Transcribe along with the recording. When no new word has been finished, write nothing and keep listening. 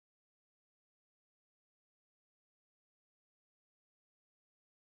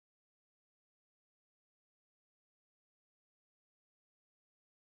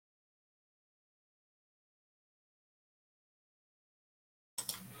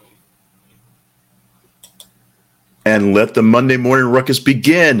And let the Monday morning ruckus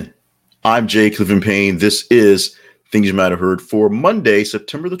begin. I'm Jay Clifton Payne. This is Things You Might Have Heard for Monday,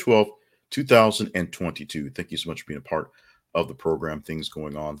 September the 12th, 2022. Thank you so much for being a part of the program. Things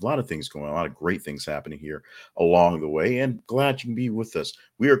going on, a lot of things going on, a lot of great things happening here along the way, and glad you can be with us.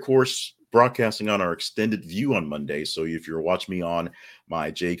 We are, of course, broadcasting on our extended view on Monday. So if you're watching me on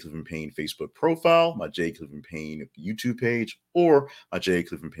my Jay Clifton Payne Facebook profile, my Jay Clifton Payne YouTube page, or my Jay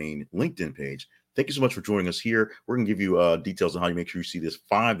Clifton Payne LinkedIn page, thank you so much for joining us here. We're going to give you details on how you make sure you see this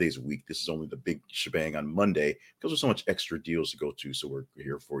 5 days a week. This is only the big shebang on Monday because there's so much extra deals to go to. So we're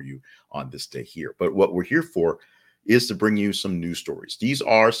here for you on this day here. But what we're here for is to bring you some news stories. These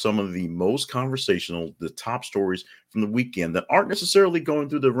are some of the most conversational, the top stories from the weekend that aren't necessarily going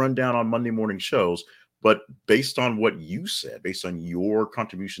through the rundown on Monday morning shows, but based on what you said, based on your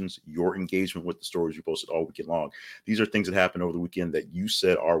contributions, your engagement with the stories you posted all weekend long, these are things that happened over the weekend that you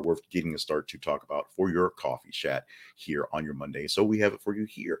said are worth getting a start to talk about for your coffee chat here on your Monday. So we have it for you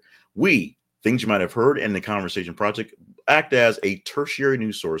here. Things You Might Have Heard and the Conversation Project act as a tertiary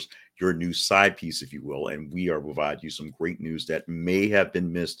news source, your news side piece, if you will, and we are provide you some great news that may have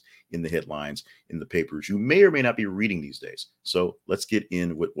been missed in the headlines in the papers you may or may not be reading these days. So let's get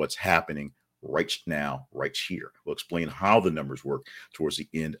in with what's happening right now, right here. We'll explain how the numbers work towards the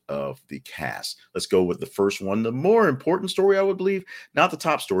end of the cast. Let's go with the first one. The more important story, I would believe, not the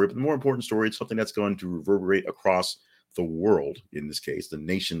top story, but the more important story. It's something that's going to reverberate across the world, in this case, the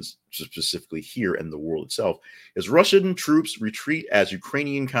nations specifically here and the world itself, is Russian troops retreat as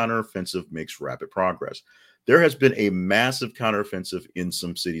Ukrainian counteroffensive makes rapid progress. There has been a massive counteroffensive in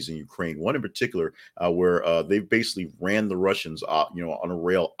some cities in Ukraine, one in particular where they basically ran the Russians on a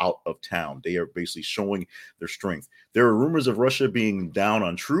rail out of town. They are basically showing their strength. There are rumors of Russia being down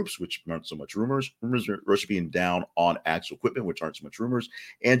on troops, which aren't so much rumors. Rumors of Russia being down on actual equipment, which aren't so much rumors.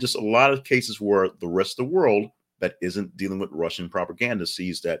 And just a lot of cases where the rest of the world that isn't dealing with Russian propaganda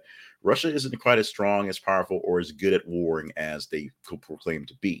sees that Russia isn't quite as strong, as powerful, or as good at warring as they proclaim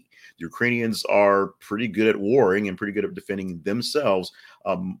to be. The Ukrainians are pretty good at warring and pretty good at defending themselves.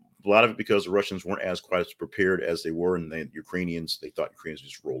 A lot of it because the Russians weren't as quite as prepared as they were, and they thought Ukrainians would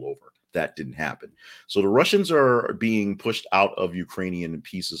just roll over. That didn't happen. So the Russians are being pushed out of Ukrainian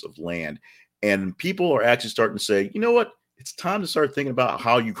pieces of land, and people are actually starting to say, you know what? It's time to start thinking about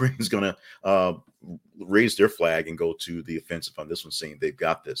how Ukraine is going to raise their flag and go to the offensive on this one, saying they've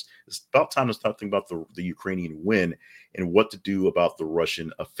got this. It's about time to start thinking about the Ukrainian win and what to do about the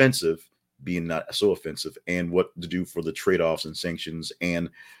Russian offensive being not so offensive, and what to do for the trade-offs and sanctions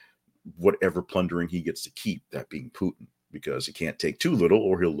and whatever plundering he gets to keep, that being Putin, because he can't take too little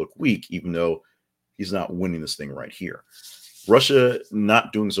or he'll look weak, even though he's not winning this thing right here. Russia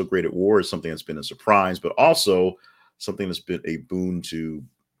not doing so great at war is something that's been a surprise, but also something that's been a boon to,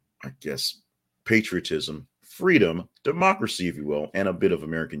 I guess, patriotism, freedom, democracy, if you will, and a bit of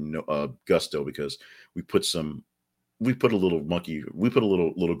American gusto, because we put a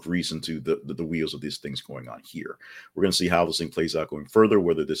little grease into the wheels of these things going on here. We're going to see how this thing plays out going further,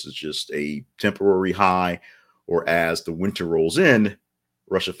 whether this is just a temporary high, or as the winter rolls in,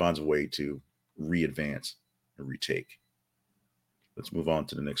 Russia finds a way to re-advance and retake. Let's move on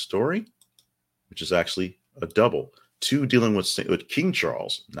to the next story, which is actually a double. Two dealing with King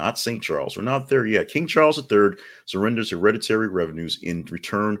Charles, not St. Charles. We're not there yet. King Charles III surrenders hereditary revenues in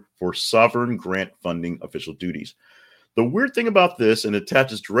return for sovereign grant funding official duties. The weird thing about this, and it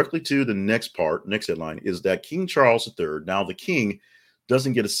attaches directly to the next headline, is that King Charles III, now the king,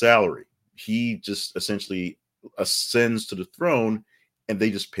 doesn't get a salary. He just essentially ascends to the throne, and they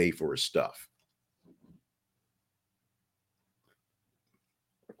just pay for his stuff.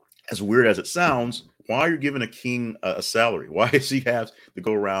 As weird as it sounds, why are you giving a king a salary? Why does he have to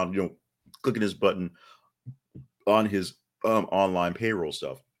go around, clicking his button on his online payroll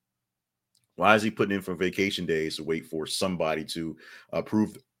stuff? Why is he putting in for vacation days to wait for somebody to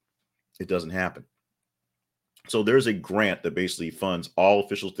approve it? Doesn't happen. So there's a grant that basically funds all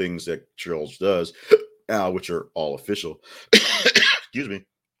official things that Charles does, which are all official. Excuse me.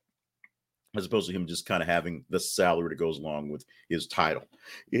 As opposed to him just kind of having the salary that goes along with his title.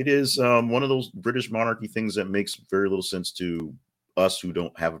 It is one of those British monarchy things that makes very little sense to us who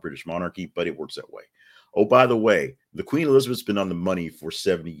don't have a British monarchy, but it works that way. Oh, by the way, the Queen Elizabeth's been on the money for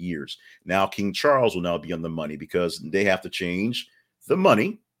 70 years. Now King Charles will now be on the money because they have to change the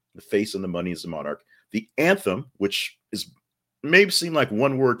money. The face on the money is the monarch. The anthem, which is maybe seem like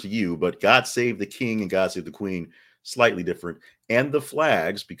one word to you, but God Save the King and God Save the Queen, slightly different. And the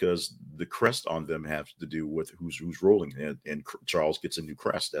flags, because the crest on them have to do with who's rolling, and Charles gets a new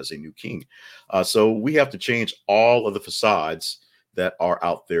crest as a new king. So we have to change all of the facades that are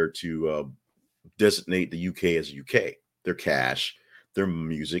out there to designate the UK as UK, their cash, their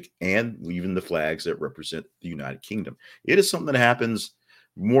music, and even the flags that represent the United Kingdom. It is something that happens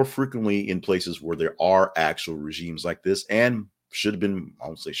more frequently in places where there are actual regimes like this, and should have been, I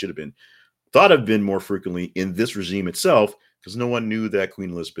won't say should have been, thought have been more frequently in this regime itself, because no one knew that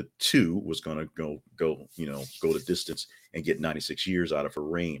Queen Elizabeth II was going to go the distance and get 96 years out of her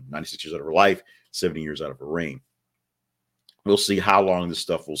reign, 96 years out of her life, 70 years out of her reign. We'll see how long this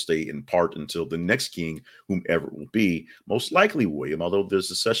stuff will stay in part until the next king, whomever it will be, most likely William, although the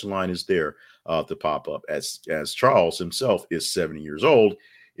succession line is there to pop up, as Charles himself is 70 years old.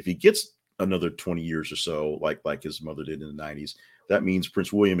 If he gets another 20 years or so, like his mother did in the 90s, that means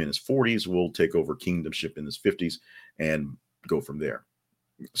Prince William in his 40s will take over kingdomship in his 50s and go from there.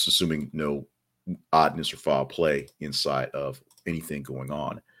 It's assuming no oddness or foul play inside of anything going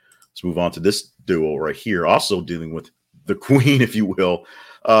on. Let's move on to this duo right here, also dealing with the Queen, if you will.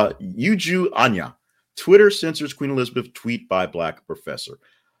 Uju Anya. Twitter censors Queen Elizabeth tweet by Black professor.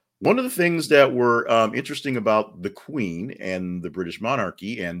 One of the things that were interesting about the Queen and the British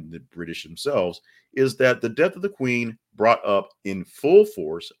monarchy and the British themselves is that the death of the Queen brought up in full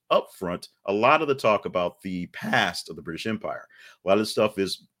force up front a lot of the talk about the past of the British Empire. A lot of the stuff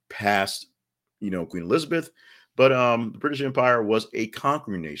is past, Queen Elizabeth. But the British Empire was a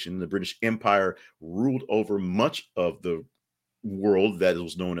conquering nation. The British Empire ruled over much of the world that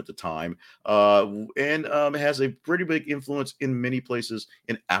was known at the time, and has a pretty big influence in many places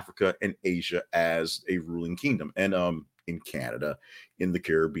in Africa and Asia as a ruling kingdom, and in Canada, in the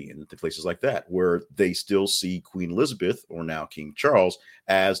Caribbean, places like that, where they still see Queen Elizabeth, or now King Charles,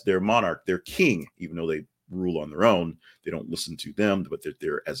 as their monarch, their king, even though they rule on their own. They don't listen to them, but they're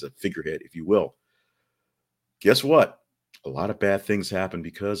there as a figurehead, if you will. Guess what? A lot of bad things happen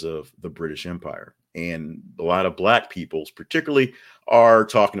because of the British Empire. And a lot of Black peoples, particularly, are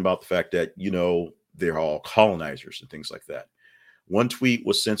talking about the fact that, they're all colonizers and things like that. One tweet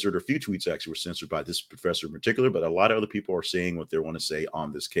was censored, or a few tweets actually were censored by this professor in particular, but a lot of other people are saying what they want to say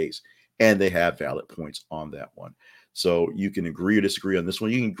on this case. And they have valid points on that one. So you can agree or disagree on this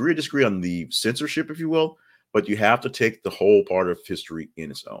one. You can agree or disagree on the censorship, if you will, but you have to take the whole part of history in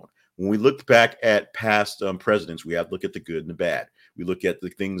its own. When we look back at past presidents, we have to look at the good and the bad. We look at the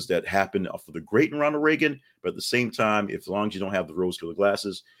things that happened for the great and Ronald Reagan, but at the same time, as long as you don't have the rose-colored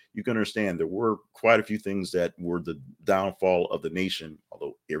glasses, you can understand there were quite a few things that were the downfall of the nation,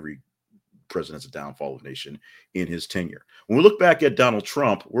 although every president's a downfall of the nation in his tenure. When we look back at Donald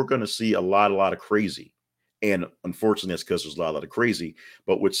Trump, we're going to see a lot of crazy. And unfortunately, that's because there's a lot of crazy,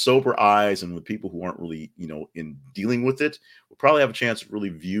 but with sober eyes and with people who aren't really, in dealing with it, we'll probably have a chance to really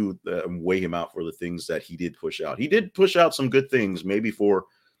view and weigh him out for the things that he did push out. He did push out some good things, maybe for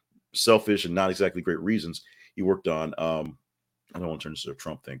selfish and not exactly great reasons. He worked on, I don't want to turn this into a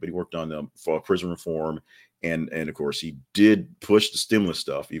Trump thing, but he worked on for prison reform. And of course, he did push the stimulus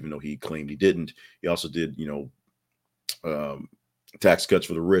stuff, even though he claimed he didn't. He also did, tax cuts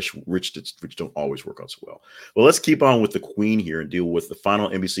for the rich, which don't always work out so well. Well, let's keep on with the Queen here and deal with the final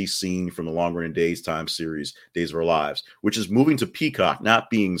NBC scene from the Long Running Daytime series, Days of Our Lives, which is moving to Peacock, not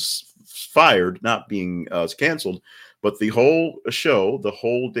being fired, not being canceled, but the whole show, the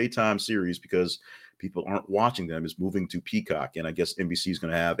whole daytime series, because people aren't watching them, is moving to Peacock. And I guess NBC is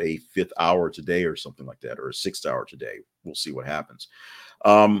going to have a 5th hour today or something like that, or a 6th hour today. We'll see what happens.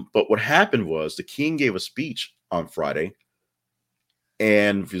 But what happened was the King gave a speech on Friday,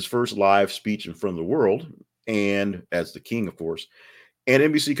 and his first live speech in front of the world, and as the king, of course, and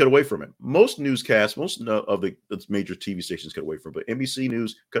NBC cut away from it. Most newscasts, most of the major TV stations cut away from it, but NBC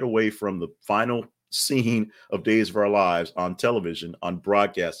News cut away from the final scene of Days of Our Lives on television, on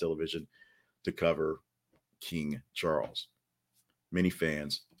broadcast television, to cover King Charles. Many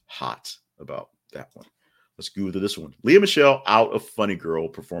fans hot about that one. Let's go to this one. Lea Michele out of Funny Girl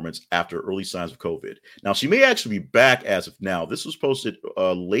performance after early signs of COVID. Now, she may actually be back as of now. This was posted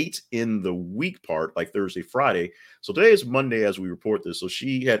late in the week part, like Thursday, Friday. So today is Monday as we report this. So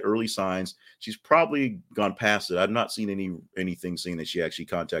she had early signs. She's probably gone past it. I've not seen anything saying that she actually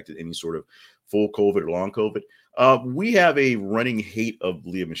contacted any sort of full COVID or long COVID. We have a running hate of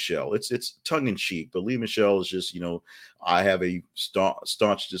Lea Michele. It's tongue in cheek, but Lea Michele is just, I have a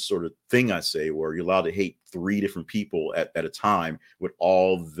staunch just sort of thing I say where you're allowed to hate 3 different people at a time with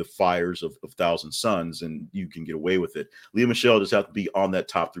all the fires of Thousand Suns, and you can get away with it. Lea Michele just have to be on that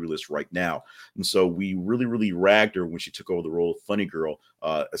top 3 list right now. And so we really, really ragged her when she took over the role of Funny Girl,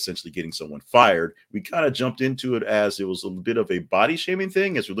 essentially getting someone fired. We kind of jumped into it as it was a bit of a body shaming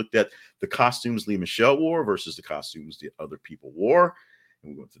thing as we looked at the costumes Lea Michele wore versus the costumes the other people wore.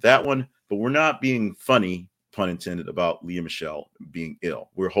 And we went to that one, but we're not being funny pun intended, about Lea Michele being ill.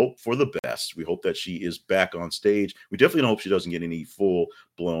 We hope for the best. We hope that she is back on stage. We definitely hope she doesn't get any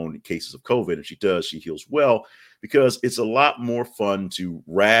full-blown cases of COVID. If she does, she heals well, because it's a lot more fun to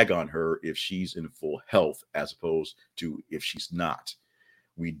rag on her if she's in full health as opposed to if she's not.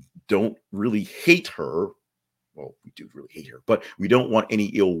 We don't really hate her. Well, we do really hate her, but we don't want any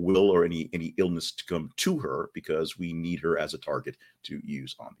ill will or any illness to come to her, because we need her as a target to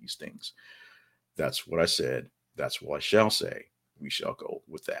use on these things. That's what I said. That's what I shall say. We shall go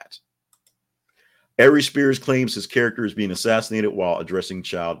with that. Aries Spears claims his character is being assassinated while addressing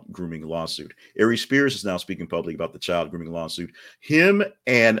child grooming lawsuit. Aries Spears is now speaking publicly about the child grooming lawsuit. Him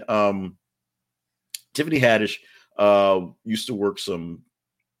and Tiffany Haddish used to work some,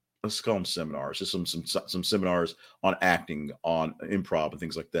 let's call them seminars, just some seminars on acting, on improv and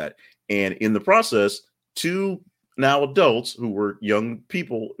things like that. And in the process, two now adults who were young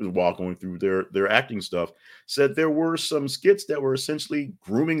people while going through their acting stuff said there were some skits that were essentially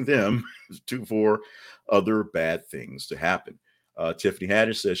grooming them for other bad things to happen. Tiffany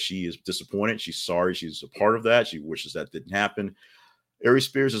Haddish says she is disappointed. She's sorry. She's a part of that. She wishes that didn't happen. Aries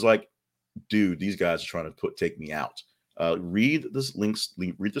Spears is like, dude, these guys are trying to take me out. Read this links,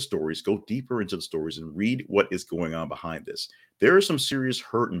 read the stories, go deeper into the stories, and read what is going on behind this. There are some serious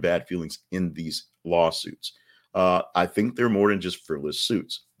hurt and bad feelings in these lawsuits. I think they're more than just frivolous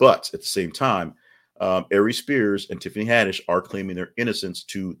suits. But at the same time, Aries Spears and Tiffany Haddish are claiming their innocence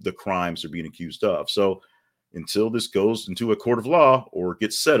to the crimes they're being accused of. So until this goes into a court of law or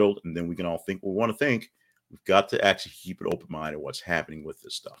gets settled, and then we can all think what we want to think, we've got to actually keep an open mind on what's happening with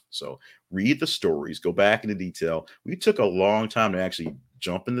this stuff. So read the stories, go back into detail. We took a long time to actually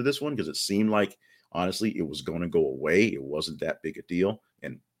jump into this one because it seemed like, honestly, it was going to go away. It wasn't that big a deal.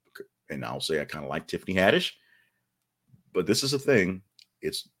 And I'll say I kind of like Tiffany Haddish. But this is a thing.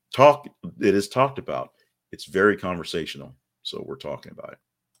 It is talked about. It's very conversational. So we're talking about it.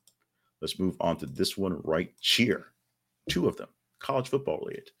 Let's move on to this one right here. Two of them, college football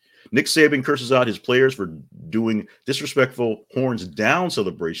related. Nick Saban curses out his players for doing disrespectful horns down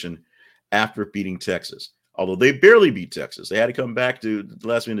celebration after beating Texas. Although they barely beat Texas. They had to come back to the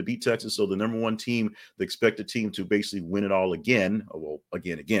last minute to beat Texas. So the number one team, the expected team to basically win it all again. Well,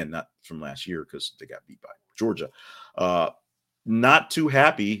 again, not from last year because they got beat by Georgia. Not too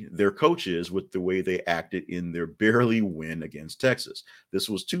happy, their coaches, with the way they acted in their barely win against Texas. This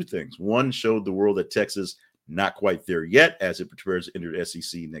was two things. One, showed the world that Texas not quite there yet as it prepares to enter the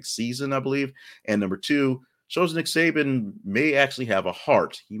SEC next season, I believe. And number two, shows Nick Saban may actually have a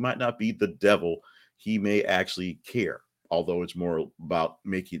heart. He might not be the devil. He may actually care, although it's more about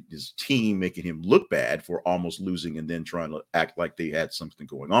making his team, making him look bad for almost losing and then trying to act like they had something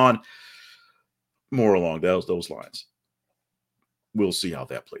going on. More along those lines. We'll see how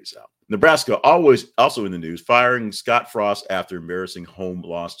that plays out. Nebraska also in the news, firing Scott Frost after embarrassing home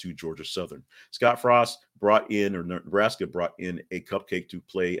loss to Georgia Southern. Nebraska brought in a cupcake to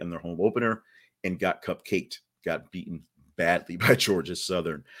play in their home opener and got cupcaked, got beaten badly by Georgia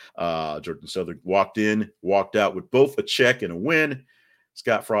Southern. Georgia Southern walked out with both a check and a win.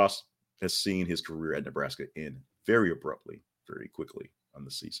 Scott Frost has seen his career at Nebraska end very abruptly, very quickly on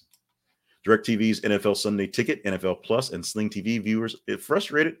the season. DirecTV's NFL Sunday Ticket, NFL Plus, and Sling TV viewers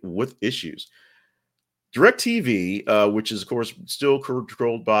frustrated with issues. DirecTV, which is, of course, still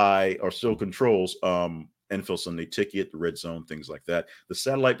controls NFL Sunday Ticket, the Red Zone, things like that. The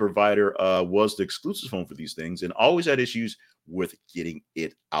satellite provider was the exclusive home for these things and always had issues with getting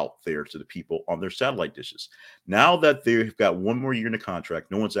it out there to the people on their satellite dishes. Now that they've got one more year in the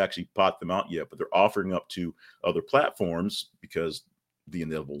contract, no one's actually bought them out yet, but they're offering up to other platforms because the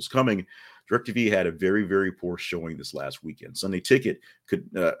inevitable is coming. DirecTV had a very, very poor showing this last weekend. Sunday Ticket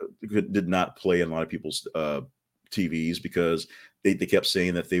did not play in a lot of people's TVs because they kept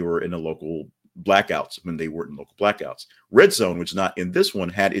saying that they were in a local blackouts when they weren't in local blackouts. Red Zone, which is not in this one,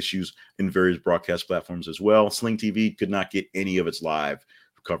 had issues in various broadcast platforms as well. Sling TV could not get any of its live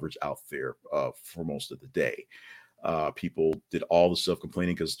coverage out there for most of the day. People did all the stuff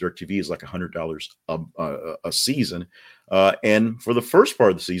complaining because DirecTV is like $100 a season. And for the first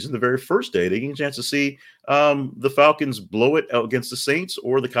part of the season, the very first day, they get a chance to see the Falcons blow it against the Saints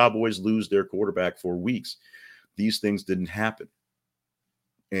or the Cowboys lose their quarterback for weeks. These things didn't happen.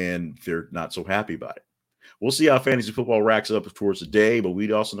 And they're not so happy about it. We'll see how fantasy football racks up towards the day, but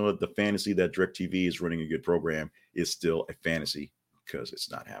we also know that the fantasy that DirecTV is running a good program is still a fantasy because it's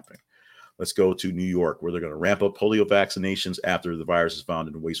not happening. Let's go to New York, where they're going to ramp up polio vaccinations after the virus is found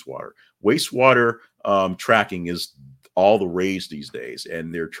in wastewater. Wastewater tracking is all the rage these days, and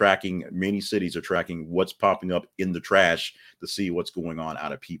many cities are tracking what's popping up in the trash to see what's going on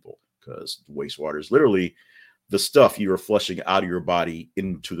out of people, because wastewater is literally the stuff you are flushing out of your body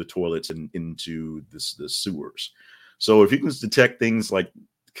into the toilets and into the sewers. So if you can detect things like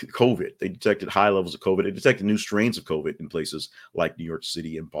COVID, they detected high levels of COVID. They detected new strains of COVID in places like New York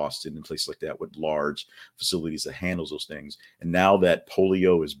City and Boston and places like that with large facilities that handles those things. And now that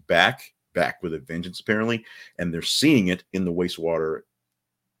polio is back with a vengeance, apparently, and they're seeing it in the wastewater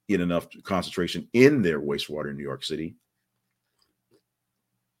in enough concentration in their wastewater in New York City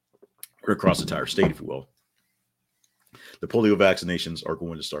or across the entire state, if you will. The polio vaccinations are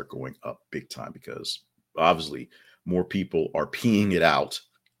going to start going up big time because obviously more people are peeing it out,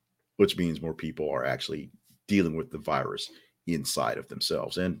 which means more people are actually dealing with the virus inside of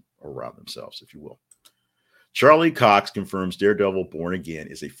themselves and around themselves, if you will. Charlie Cox confirms Daredevil Born Again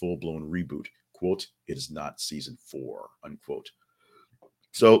is a full-blown reboot. Quote, it is not season 4, unquote.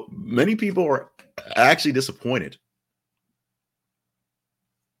 So many people are actually disappointed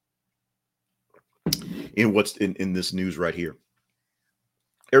in what's in this news right here.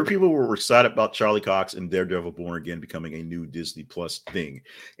 People were excited about Charlie Cox and Daredevil Born Again becoming a new Disney Plus thing.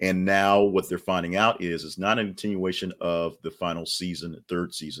 And now what they're finding out is it's not a continuation of the final season, the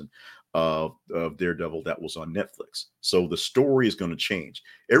third season of Daredevil that was on Netflix. So the story is going to change.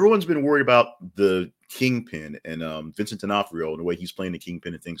 Everyone's been worried about the Kingpin and Vincent D'Onofrio and the way he's playing the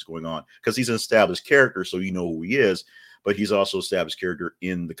Kingpin and things going on because he's an established character, so you know who he is, but he's also an established character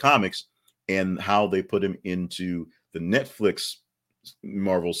in the comics, and how they put him into the Netflix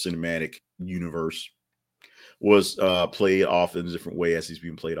Marvel Cinematic Universe was played off in a different way as he's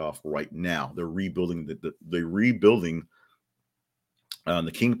being played off right now. They're rebuilding they're rebuilding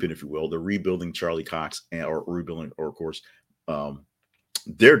the Kingpin, if you will. They're rebuilding Charlie Cox or of course,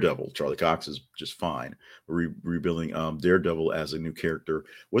 Daredevil. Charlie Cox is just fine. Rebuilding Daredevil as a new character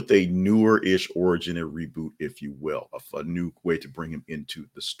with a newer-ish origin, a reboot, if you will, of a new way to bring him into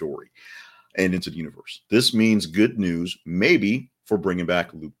the story and into the universe. This means good news, maybe for bringing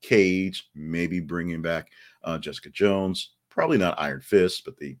back Luke Cage, maybe bringing back Jessica Jones. Probably not Iron Fist,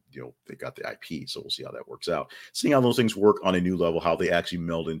 but they got the IP, so we'll see how that works out. Seeing how those things work on a new level, how they actually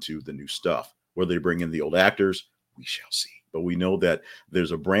meld into the new stuff. Whether they bring in the old actors, we shall see. But we know that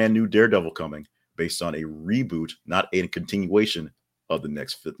there's a brand new Daredevil coming based on a reboot, not a continuation of the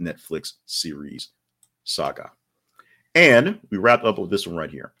next Netflix series saga. And we wrap up with this one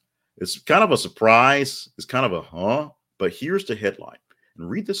right here. It's kind of a surprise. It's kind of a but here's the headline. And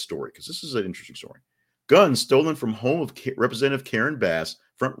read this story because this is an interesting story. Guns stolen from home of Representative Karen Bass,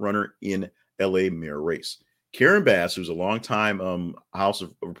 frontrunner in LA mayor race. Karen Bass, who's a longtime House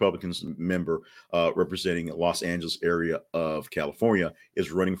of Republicans member representing Los Angeles area of California,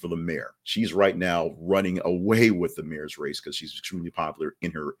 is running for the mayor. She's right now running away with the mayor's race because she's extremely popular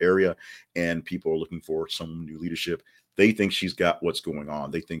in her area, and people are looking for some new leadership. They think she's got what's going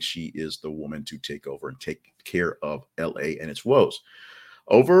on. They think she is the woman to take over and take care of LA and its woes.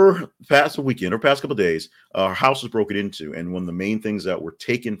 Over the past weekend or past couple of days, her house was broken into, and one of the main things that were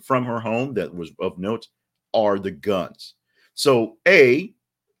taken from her home that was of note are the guns. So, A,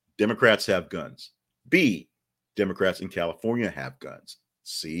 Democrats have guns. B, Democrats in California have guns.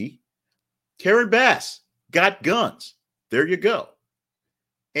 C, Karen Bass got guns. There you go.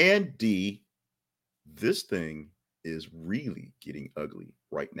 And D, this thing is really getting ugly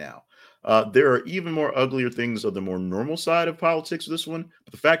right now. There are even more uglier things of the more normal side of politics with this one.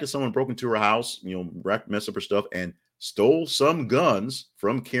 But the fact that someone broke into her house, messed up her stuff and stole some guns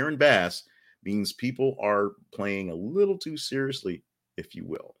from Karen Bass means people are playing a little too seriously, if you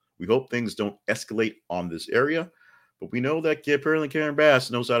will. We hope things don't escalate on this area, but we know that apparently Karen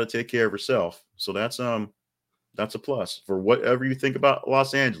Bass knows how to take care of herself. So that's a plus for whatever you think about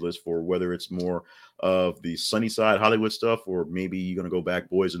Los Angeles, for whether it's more of the sunny side Hollywood stuff, or maybe you're going to go back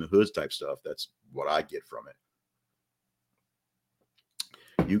Boys in the Hoods type stuff. That's what I get from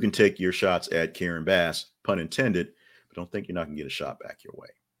it. You can take your shots at Karen Bass, pun intended, but don't think you're not going to get a shot back your way.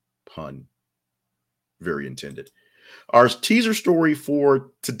 Pun very intended. Our teaser story for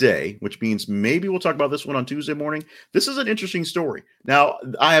today, which means maybe we'll talk about this one on Tuesday morning. This is an interesting story. Now,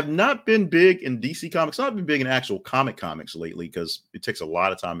 I have not been big in DC Comics. I've not been big in actual comics lately because it takes a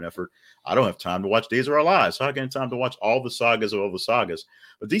lot of time and effort. I don't have time to watch Days of Our Lives. So I get time to watch all the sagas of all the sagas.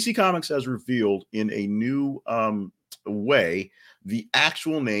 But DC Comics has revealed in a new way the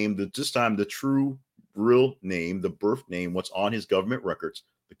actual name, this time the true, real name, the birth name, what's on his government records,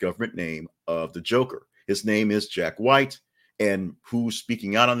 the government name of the Joker. His name is Jack White. And who's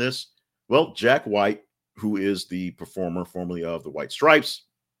speaking out on this? Well, Jack White, who is the performer formerly of the White Stripes,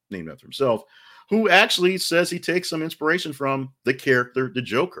 named after himself, who actually says he takes some inspiration from the character, the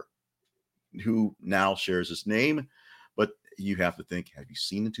Joker, who now shares his name. But you have to think, have you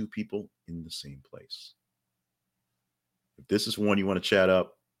seen the two people in the same place? If this is one you want to chat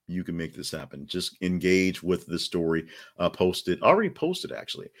up, you can make this happen. Just engage with the story. Already posted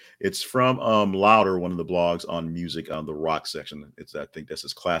actually. It's from Louder, one of the blogs on music on the rock section. I think this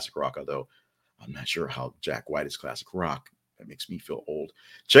is classic rock, although I'm not sure how Jack White is classic rock. That makes me feel old.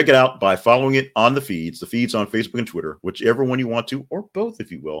 Check it out by following it on the feeds on Facebook and Twitter, whichever one you want to, or both,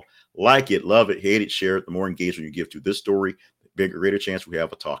 if you will. Like it, love it, hate it, share it. The more engagement you give to this story, the bigger, greater chance we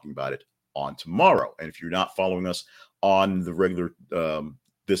have of talking about it on tomorrow. And if you're not following us on the regular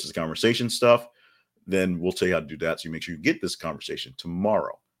This Is Conversation stuff, then we'll tell you how to do that. So you make sure you get this conversation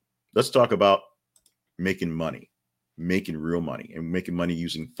tomorrow. Let's talk about making money. Making real money and making money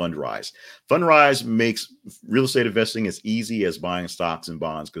using Fundrise. Fundrise makes real estate investing as easy as buying stocks and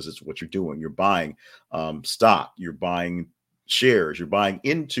bonds because it's what you're doing. You're buying stock, you're buying shares, you're buying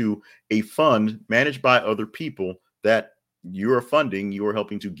into a fund managed by other people that you are funding. You are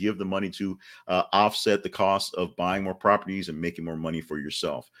helping to give the money to offset the cost of buying more properties and making more money for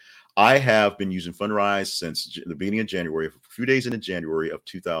yourself. I have been using Fundrise since the beginning of January, a few days into January of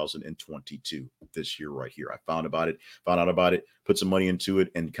 2022, this year right here. I found out about it, put some money into it,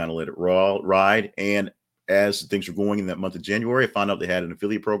 and kind of let it ride. And as things were going in that month of January, I found out they had an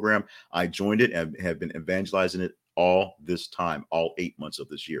affiliate program. I joined it and have been evangelizing it all this time, all 8 months of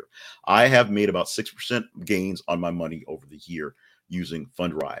this year. I have made about 6% gains on my money over the year using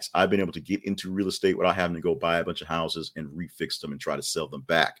Fundrise. I've been able to get into real estate without having to go buy a bunch of houses and refix them and try to sell them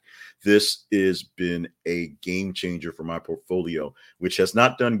back. This has been a game changer for my portfolio, which has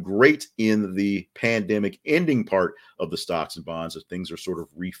not done great in the pandemic ending part of the stocks and bonds as things are sort of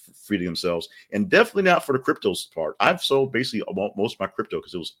refreeing themselves, and definitely not for the cryptos part. I've sold basically most of my crypto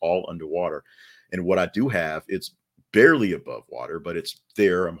because it was all underwater. And what I do have, it's barely above water, but it's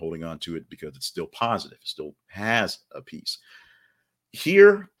there. I'm holding on to it because it's still positive. It still has a piece.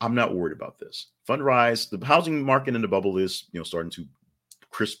 Here, I'm not worried about this. Fundrise, the housing market in the bubble is, starting to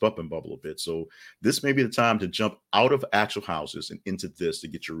crisp up and bubble a bit. So this may be the time to jump out of actual houses and into this to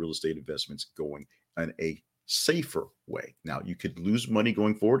get your real estate investments going in a safer way. Now, you could lose money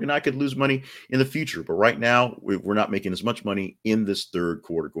going forward, and I could lose money in the future. But right now, we're not making as much money in this third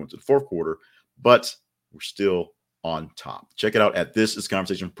quarter going to the fourth quarter, but we're still on top. Check it out at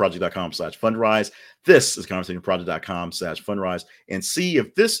thisisconversationproject.com/fundrise. This is conversationproject.com/fundrise, and see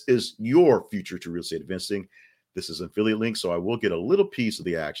if this is your future to real estate investing. This is an affiliate link, so I will get a little piece of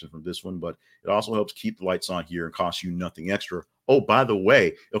the action from this one, but it also helps keep the lights on here and costs you nothing extra. Oh, by the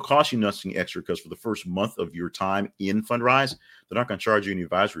way, it'll cost you nothing extra because for the first month of your time in Fundrise, they're not going to charge you any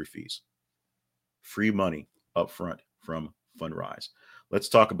advisory fees. Free money up front from Fundrise. Let's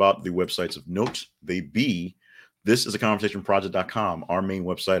talk about the websites of note. They be This is a conversationproject.com, our main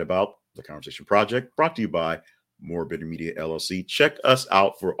website about the Conversation Project, brought to you by More Better Media LLC. Check us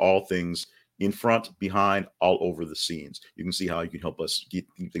out for all things in front, behind, all over the scenes. You can see how you can help us keep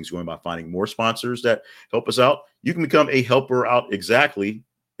things going by finding more sponsors that help us out. You can become a helper out exactly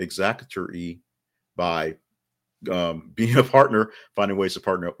by being a partner, finding ways to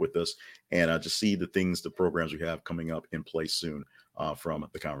partner up with us, and just see the programs we have coming up in place soon from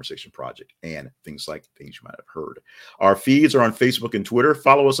the Conversation Project, and things you might have heard. Our feeds are on Facebook and Twitter.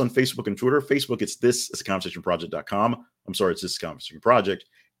 Follow us on Facebook and Twitter. Facebook, it's thisisconversationproject.com. I'm sorry, it's This Conversation Project.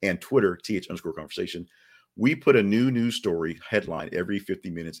 And Twitter, th_conversation. We put a new news story headline every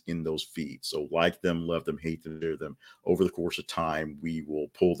 50 minutes in those feeds. So like them, love them, hate them, share them. Over the course of time, we will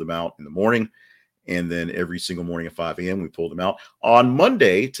pull them out in the morning. And then every single morning at 5 a.m., we pull them out. On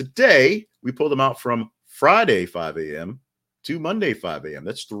Monday, today, we pull them out from Friday, 5 a.m. to Monday, 5 a.m.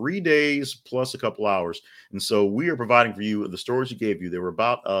 That's 3 days plus a couple hours. And so we are providing for you the stories we gave you. There were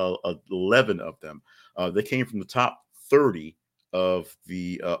about 11 of them. They came from the top 30 of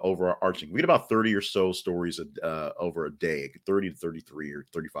the overarching. We get about 30 or so stories over a day, 30 to 33 or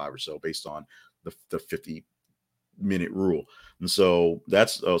 35 or so, based on the 50-minute rule. And so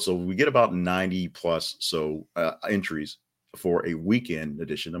that's so we get about 90 plus entries for a weekend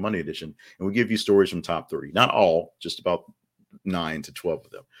edition, a Monday edition, and we give you stories from top 30. Not all, just about 9 to 12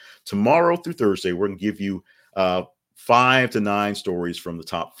 of them. Tomorrow through Thursday, we're going to give you 5 to 9 stories from the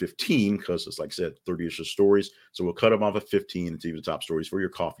top 15, because it's, like I said, 30-ish stories. So we'll cut them off at 15 and give you the top stories for your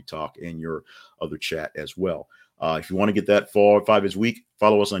coffee talk and your other chat as well. If you want to get that 5 days a week,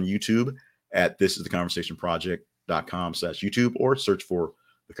 follow us on YouTube at thisistheconversationproject.com/YouTube, or search for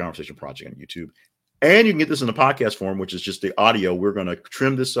The Conversation Project on YouTube. And you can get this in the podcast form, which is just the audio. We're going to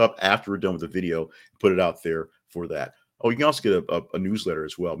trim this up after we're done with the video, put it out there for that. Oh, you can also get a newsletter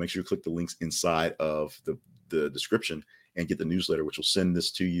as well. Make sure you click the links inside of the description and get the newsletter, which will send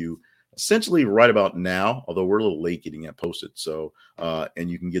this to you essentially right about now, although we're a little late getting it posted. So, and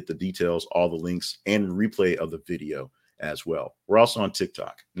you can get the details, all the links, and replay of the video as well. We're also on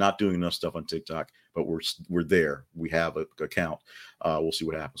TikTok. Not doing enough stuff on TikTok, but we're there. We have an account. We'll see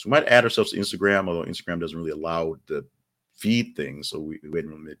what happens. We might add ourselves to Instagram, although Instagram doesn't really allow the feed things, so we hadn't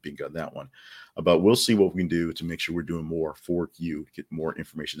really been on that one. But we'll see what we can do to make sure we're doing more for you, get more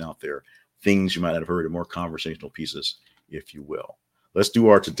information out there, things you might not have heard, and more conversational pieces, if you will. Let's do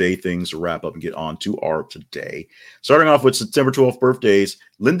our today things to wrap up and get on to our today. Starting off with September 12th birthdays,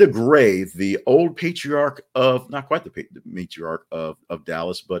 Linda Gray, the old patriarch of, not quite the matriarch of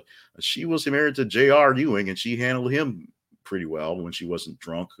Dallas, but she was married to J.R. Ewing, and she handled him pretty well when she wasn't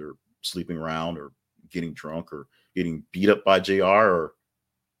drunk or sleeping around or getting drunk or getting beat up by JR or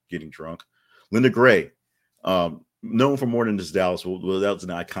getting drunk. Linda Gray, known for more than just Dallas. Well, that was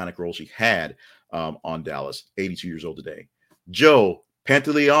an iconic role she had on Dallas, 82 years old today. Joe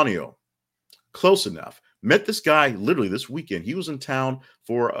Pantoliano, close enough. Met this guy literally this weekend. He was in town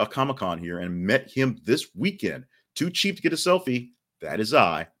for a Comic-Con here and met him this weekend. Too cheap to get a selfie. That is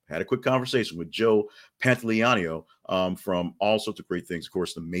I. Had a quick conversation with Joe Pantoliano from all sorts of great things. Of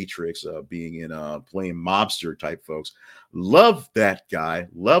course, The Matrix, being in playing mobster type folks. Love that guy.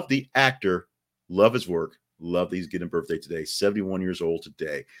 Love the actor. Love his work. Love that he's getting a birthday today. 71 years old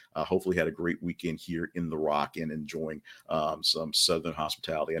today. Hopefully had a great weekend here in the Rock and enjoying some Southern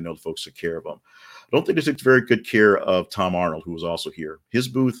hospitality. I know the folks took care of him. I don't think they took very good care of Tom Arnold, who was also here. His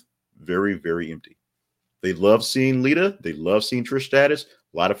booth, very, very empty. They love seeing Lita. They love seeing Trish Stratus.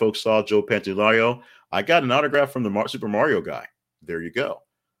 A lot of folks saw Joe Pantoliano. I got an autograph from the Super Mario guy. There you go.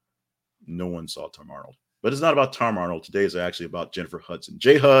 No one saw Tom Arnold. But it's not about Tom Arnold. Today is actually about Jennifer Hudson.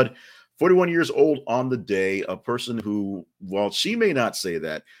 J. Hud, 41 years old on the day, a person who, while she may not say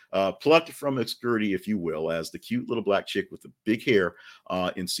that, plucked from obscurity, if you will, as the cute little black chick with the big hair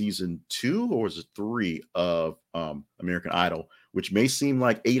in season 2 or was it 3 of American Idol, which may seem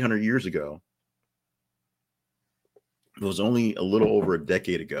like 800 years ago. It was only a little over a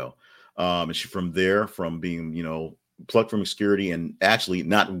decade ago. And she, from being, plucked from obscurity and actually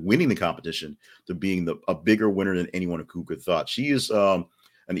not winning the competition to being a bigger winner than anyone who could have thought. She is an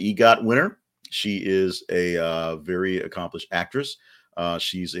EGOT winner. She is a very accomplished actress.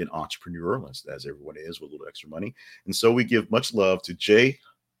 She's an entrepreneur, as everyone is, with a little extra money. And so we give much love to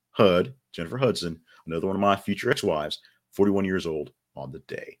Jennifer Hudson, another one of my future ex-wives, 41 years old on the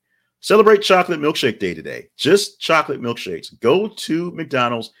day. Celebrate Chocolate Milkshake Day today. Just chocolate milkshakes. Go to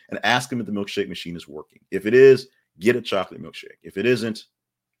McDonald's and ask them if the milkshake machine is working. If it is, get a chocolate milkshake. If it isn't,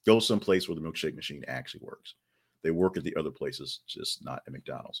 go someplace where the milkshake machine actually works. They work at the other places, just not at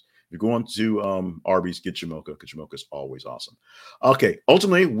McDonald's. If you're going to Arby's, get your mocha, because your mocha is always awesome. Okay,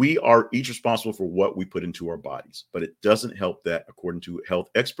 ultimately, we are each responsible for what we put into our bodies, but it doesn't help that, according to health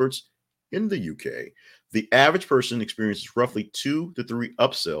experts in the UK, the average person experiences roughly 2 to 3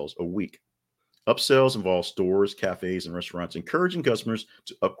 upsells a week. Upsells involve stores, cafes, and restaurants encouraging customers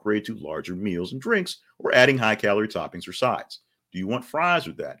to upgrade to larger meals and drinks or adding high-calorie toppings or sides. Do you want fries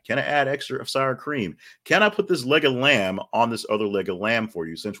with that? Can I add extra sour cream? Can I put this leg of lamb on this other leg of lamb for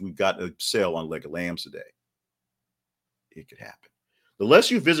you, since we've got a sale on leg of lambs today? It could happen. The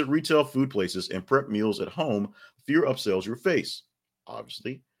less you visit retail food places and prep meals at home, the fewer upsells you'll face.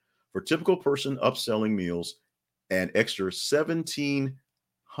 Obviously, for a typical person, upselling meals and extra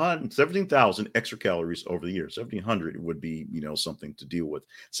 17,000 extra calories over the year. 1,700 would be, something to deal with.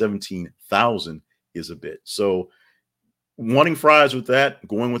 17,000 is a bit. So wanting fries with that,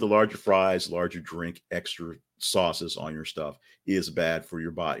 going with the larger fries, larger drink, extra sauces on your stuff is bad for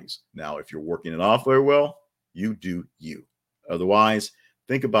your bodies. Now, if you're working it off very well, you do you. Otherwise,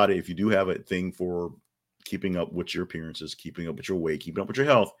 think about it. If you do have a thing for keeping up with your appearances, keeping up with your weight, keeping up with your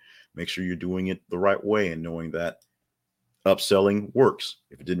health, make sure you're doing it the right way and knowing that upselling works.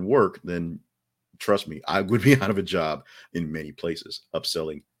 If it didn't work, then trust me, I would be out of a job in many places.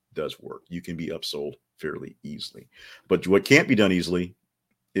 Upselling does work. You can be upsold fairly easily. But what can't be done easily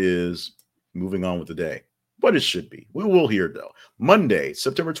is moving on with the day. But it should be. We will hear, though. Monday,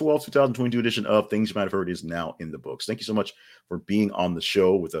 September 12th, 2022 edition of Things You Might Have Heard is now in the books. Thank you so much for being on the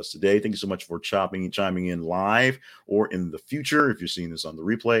show with us today. Thank you so much for chiming in live or in the future if you're seeing this on the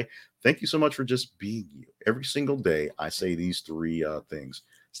replay. Thank you so much for just being you. Every single day, I say these 3 things.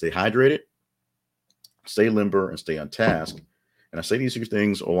 Stay hydrated, stay limber, and stay on task. And I say these 3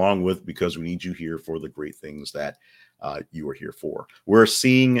 things along with because we need you here for the great things that you are here for. We're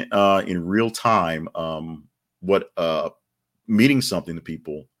seeing in real time what meaning something to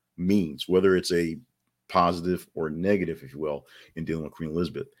people means, whether it's a positive or negative, if you will, in dealing with Queen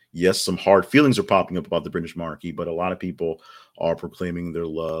Elizabeth. Yes, some hard feelings are popping up about the British monarchy, but a lot of people are proclaiming their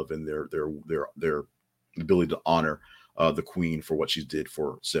love and their ability to honor the Queen for what she did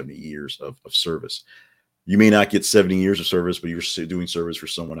for 70 years of service. You may not get 70 years of service, but you're doing service for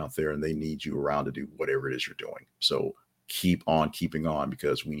someone out there and they need you around to do whatever it is you're doing. So keep on keeping on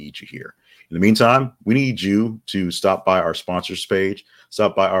because we need you here. In the meantime, we need you to stop by our sponsors page,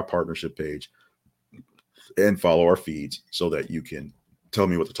 stop by our partnership page, and follow our feeds so that you can tell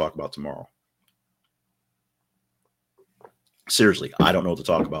me what to talk about tomorrow. Seriously, I don't know what to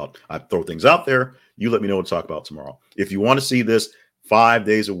talk about. I throw things out there. You let me know what to talk about tomorrow. If you want to see this 5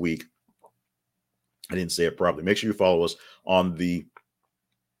 days a week, I didn't say it properly. Make sure you follow us on the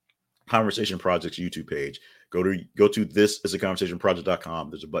Conversation Project's YouTube page. Go to thisisaconversationproject.com.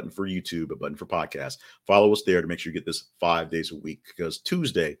 There's a button for YouTube, a button for podcast. Follow us there to make sure you get this 5 days a week, because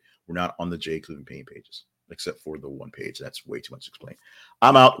Tuesday we're not on the J. Cleveland Payne pages, except for the one page. That's way too much to explain.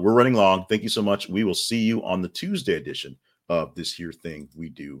 I'm out. We're running long. Thank you so much. We will see you on the Tuesday edition of this here thing we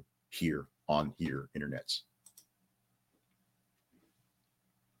do here on Here Internets.